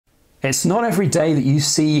It's not every day that you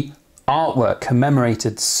see artwork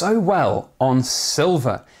commemorated so well on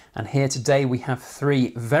silver. And here today we have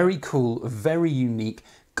three very cool, very unique,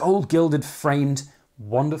 gold gilded framed,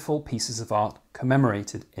 wonderful pieces of art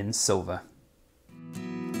commemorated in silver.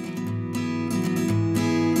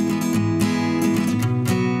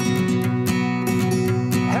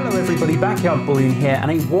 Everybody, Backyard Bullion here, and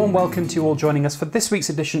a warm welcome to you all joining us for this week's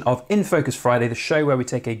edition of In Focus Friday, the show where we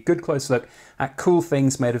take a good close look at cool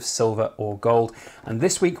things made of silver or gold. And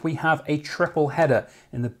this week we have a triple header.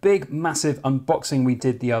 In the big massive unboxing we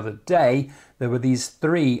did the other day, there were these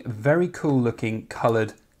three very cool looking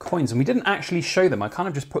coloured coins, and we didn't actually show them. I kind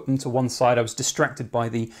of just put them to one side. I was distracted by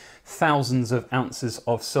the thousands of ounces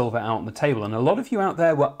of silver out on the table, and a lot of you out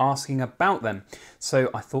there were asking about them. So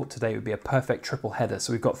I thought today would be a perfect triple header.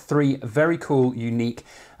 So we've got three very cool, unique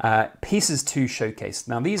pieces to showcase.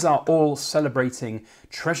 Now these are all celebrating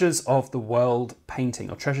treasures of the world painting,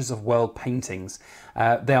 or treasures of world paintings.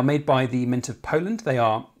 They are made by the Mint of Poland. They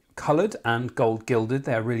are coloured and gold gilded.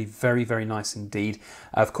 They're really very, very nice indeed.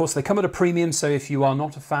 Of course, they come at a premium, so if you are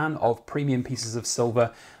not a fan of premium pieces of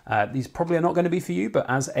silver, these probably are not going to be for you, but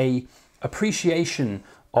as a appreciation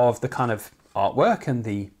of the kind of artwork and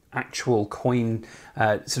the actual coin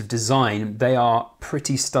sort of design, they are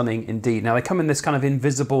pretty stunning indeed. Now they come in this kind of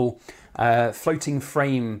invisible floating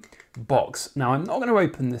frame box. Now I'm not going to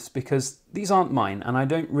open this because these aren't mine and I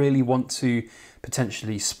don't really want to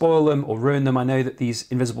potentially spoil them or ruin them. I know that these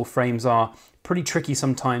invisible frames are pretty tricky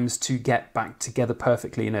sometimes to get back together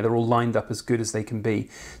perfectly. You know, they're all lined up as good as they can be.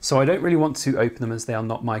 So I don't really want to open them as they are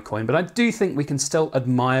not my coin, but I do think we can still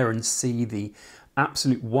admire and see the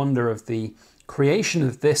absolute wonder of the creation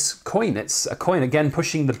of this coin. It's a coin, again,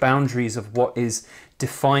 pushing the boundaries of what is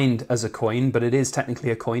defined as a coin, but it is technically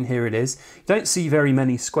a coin. Here it is. You don't see very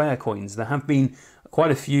many square coins. There have been quite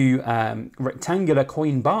a few rectangular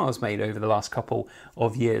coin bars made over the last couple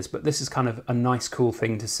of years, but this is kind of a nice, cool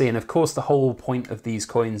thing to see. And of course, the whole point of these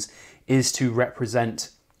coins is to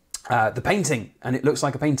represent the painting, and it looks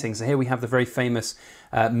like a painting. So here we have the very famous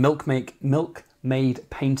milkmaid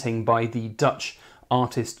painting by the Dutch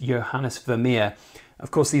artist Johannes Vermeer. Of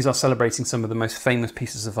course, these are celebrating some of the most famous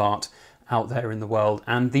pieces of art out there in the world,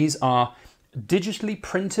 and these are digitally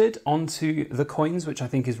printed onto the coins, which I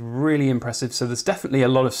think is really impressive. So there's definitely a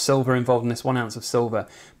lot of silver involved in this, 1 ounce of silver,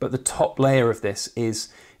 but the top layer of this is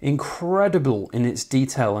incredible in its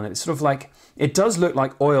detail, and it's sort of like, it does look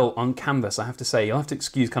like oil on canvas, I have to say. You'll have to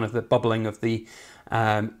excuse kind of the bubbling of the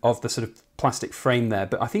sort of plastic frame there,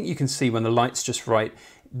 but I think you can see when the light's just right,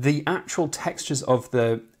 the actual textures of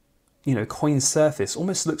the coin surface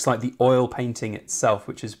almost looks like the oil painting itself,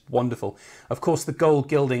 which is wonderful. Of course, the gold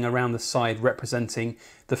gilding around the side representing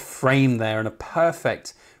the frame there, and a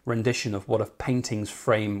perfect rendition of what a painting's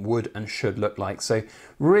frame would and should look like. So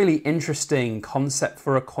really interesting concept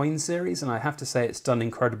for a coin series, and I have to say it's done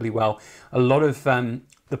incredibly well. A lot of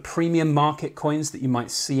the premium market coins that you might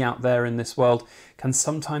see out there in this world can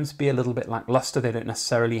sometimes be a little bit lackluster. They don't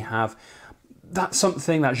necessarily have that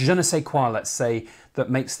something, that je ne sais quoi, let's say, that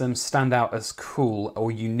makes them stand out as cool or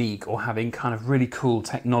unique or having kind of really cool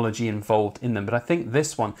technology involved in them. But I think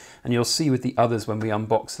this one, and you'll see with the others when we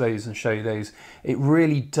unbox those and show those, it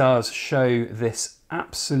really does show this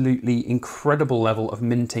absolutely incredible level of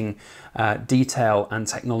minting detail and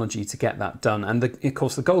technology to get that done. And of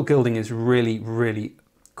course, the gold gilding is really, really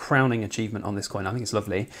crowning achievement on this coin. I think it's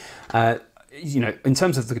lovely. In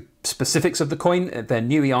terms of the specifics of the coin, they're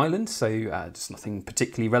Newey Island, so just nothing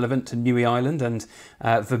particularly relevant to Newey Island and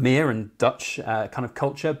Vermeer and Dutch kind of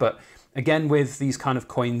culture. But again, with these kind of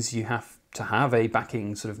coins, you have to have a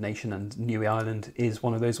backing sort of nation, and Newey Island is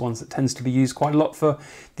one of those ones that tends to be used quite a lot for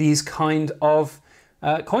these kind of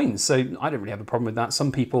coins. So I don't really have a problem with that.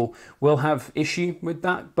 Some people will have issue with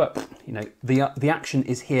that, but the action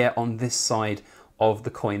is here on this side of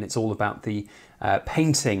the coin. It's all about the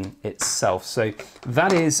painting itself. So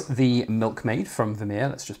that is the Milkmaid from Vermeer.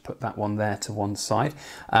 Let's just put that one there to one side.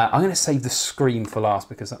 I'm going to save the Scream for last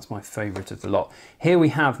because that's my favorite of the lot. Here we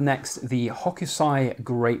have next the Hokusai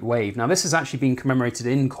Great Wave. Now this has actually been commemorated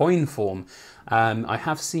in coin form. I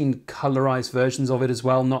have seen colorized versions of it as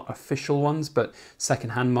well, not official ones, but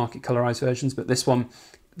secondhand market colorized versions. But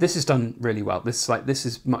this is done really well. This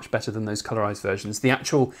is much better than those colorized versions. The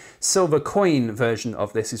actual silver coin version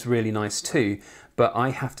of this is really nice too, but I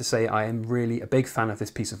have to say I am really a big fan of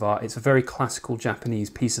this piece of art. It's a very classical Japanese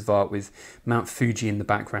piece of art with Mount Fuji in the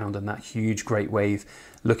background and that huge great wave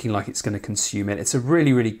looking like it's going to consume it. It's a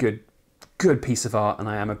really, really good piece of art, and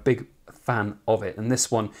I am a big fan of it. And this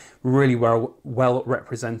one really well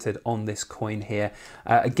represented on this coin here.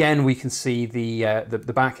 Again, we can see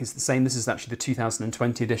the back is the same. This is actually the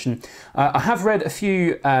 2020 edition. I have read a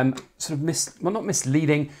few sort of not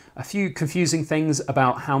misleading, a few confusing things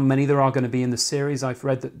about how many there are going to be in the series. I've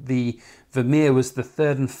read that the Vermeer was the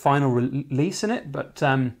third and final release in it, but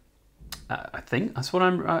I think that's what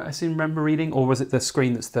I seem to remember reading, or was it the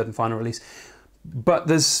screen that's third and final release? But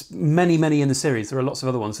there's many in the series. There are lots of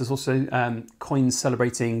other ones. There's also coins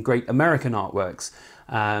celebrating great American artworks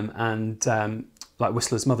and like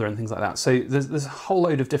Whistler's Mother and things like that. So there's a whole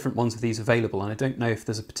load of different ones of these available, and I don't know if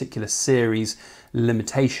there's a particular series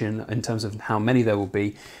limitation in terms of how many there will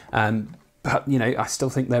be. But, you know, I still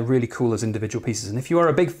think they're really cool as individual pieces. And if you are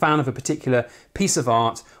a big fan of a particular piece of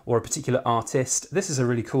art or a particular artist, this is a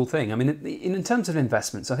really cool thing. I mean, in terms of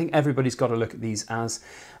investments, I think everybody's got to look at these as,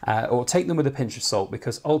 or take them with a pinch of salt,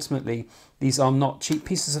 because ultimately these are not cheap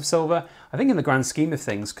pieces of silver. I think in the grand scheme of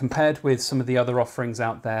things, compared with some of the other offerings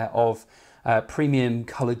out there of premium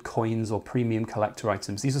coloured coins or premium collector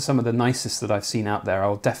items, these are some of the nicest that I've seen out there.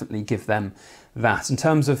 I'll definitely give them that. In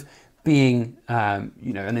terms of being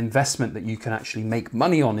you know, an investment that you can actually make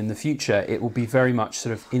money on in the future, it will be very much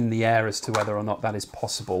sort of in the air as to whether or not that is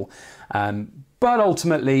possible. But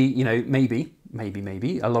ultimately, you know, maybe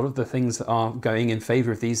a lot of the things that are going in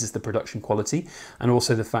favor of these is the production quality, and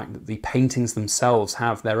also the fact that the paintings themselves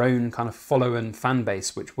have their own kind of follow and fan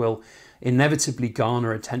base, which will inevitably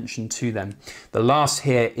garner attention to them. The last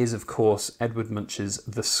here is, of course, Edward Munch's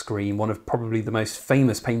The Scream, one of probably the most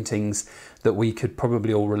famous paintings that we could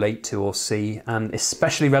probably all relate to or see, and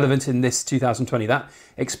especially relevant in this 2020. That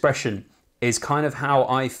expression is kind of how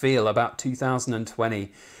I feel about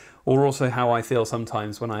 2020, or also how I feel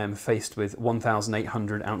sometimes when I am faced with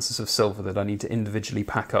 1,800 ounces of silver that I need to individually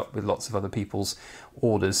pack up with lots of other people's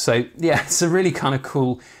orders. So yeah, it's a really kind of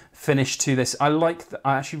cool finish to this. I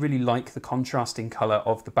actually really like the contrasting colour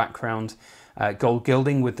of the background gold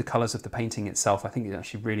gilding with the colours of the painting itself. I think it's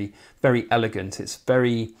actually really very elegant. It's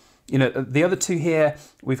very, you know, the other two here,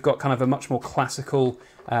 we've got kind of a much more classical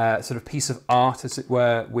sort of piece of art, as it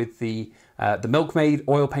were, with the Milkmaid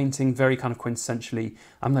oil painting, very kind of quintessentially.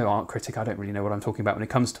 I'm no art critic, I don't really know what I'm talking about when it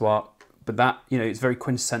comes to art, but that, you know, it's very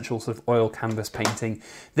quintessential sort of oil canvas painting.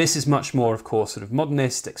 This is much more, of course, sort of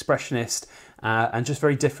modernist, expressionist, and just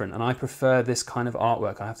very different. And I prefer this kind of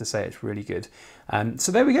artwork. I have to say, it's really good.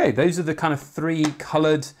 So there we go. Those are the kind of three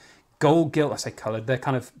coloured gold gilt. I say coloured. They're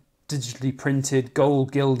kind of digitally printed,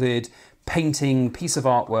 gold gilded painting piece of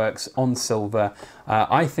artworks on silver.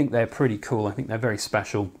 I think they're pretty cool. I think they're very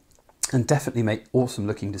special, and definitely make awesome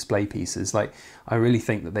looking display pieces. Like, I really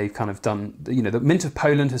think that they've kind of done, you know, the Mint of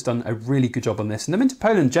Poland has done a really good job on this, and the Mint of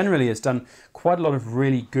Poland generally has done quite a lot of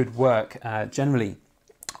really good work generally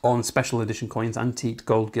on special edition coins, antique,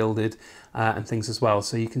 gold gilded, and things as well.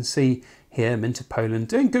 So you can see here Mint of Poland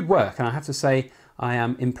doing good work, and I have to say I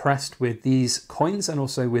am impressed with these coins and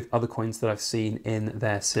also with other coins that I've seen in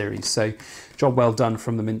their series. So job well done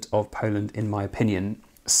from the Mint of Poland, in my opinion.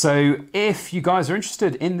 So if you guys are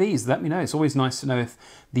interested in these, let me know. It's always nice to know if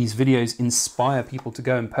these videos inspire people to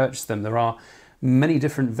go and purchase them. There are many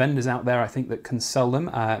different vendors out there, I think, that can sell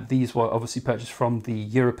them. These were obviously purchased from the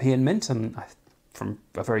European Mint, and from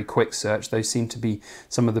a very quick search, those seem to be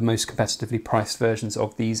some of the most competitively priced versions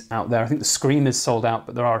of these out there. I think the Scream is sold out,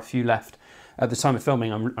 but there are a few left. At the time of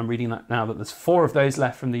filming, I'm reading that now, that there's 4 of those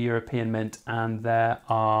left from the European Mint, and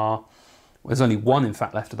there's only 1, in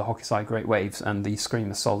fact, left of the Hokusai Great Waves, and the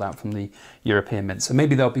Scream is sold out from the European Mint. So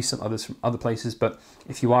maybe there'll be some others from other places, but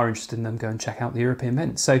if you are interested in them, go and check out the European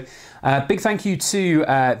Mint. So big thank you to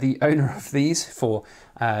the owner of these for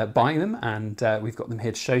buying them, and we've got them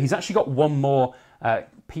here to show. He's actually got one more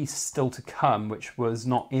piece still to come, which was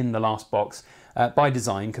not in the last box by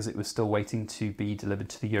design, because it was still waiting to be delivered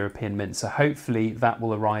to the European Mint. So hopefully that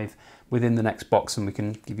will arrive within the next box, and we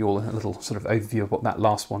can give you all a little sort of overview of what that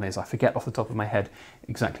last one is. I forget off the top of my head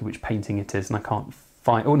exactly which painting it is, and I can't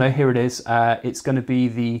find, oh no, here it is. It's going to be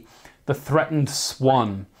the Threatened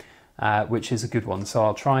Swan, which is a good one. So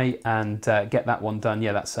I'll try and get that one done.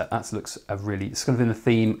 Yeah, that looks really, it's kind of in the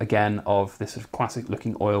theme again of this sort of classic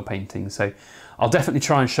looking oil painting. So I'll definitely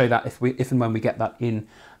try and show that if and when we get that in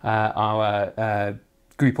our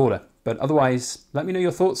group order. But otherwise, let me know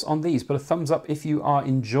your thoughts on these. Put a thumbs up if you are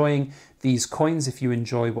enjoying these coins, if you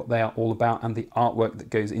enjoy what they are all about and the artwork that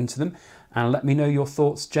goes into them. And let me know your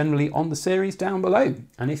thoughts generally on the series down below.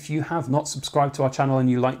 And if you have not subscribed to our channel and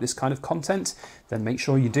you like this kind of content, then make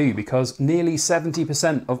sure you do, because nearly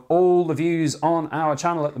 70% of all the views on our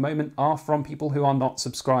channel at the moment are from people who are not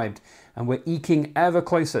subscribed. and we're eking ever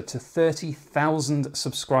closer to 30,000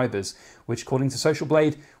 subscribers, which according to Social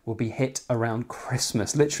Blade will be hit around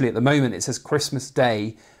Christmas. Literally at the moment it says Christmas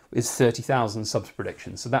Day is 30,000 subs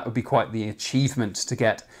prediction. So that would be quite the achievement to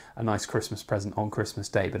get a nice Christmas present on Christmas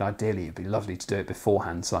Day. But ideally it'd be lovely to do it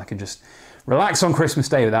beforehand so I can just relax on Christmas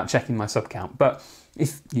Day without checking my sub count. But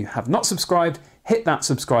if you have not subscribed, hit that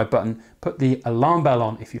subscribe button, put the alarm bell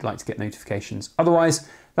on if you'd like to get notifications. Otherwise,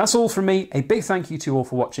 that's all from me. A big thank you to you all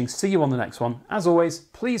for watching. See you on the next one. As always,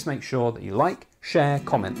 please make sure that you like, share,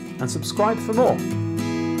 comment, and subscribe for more.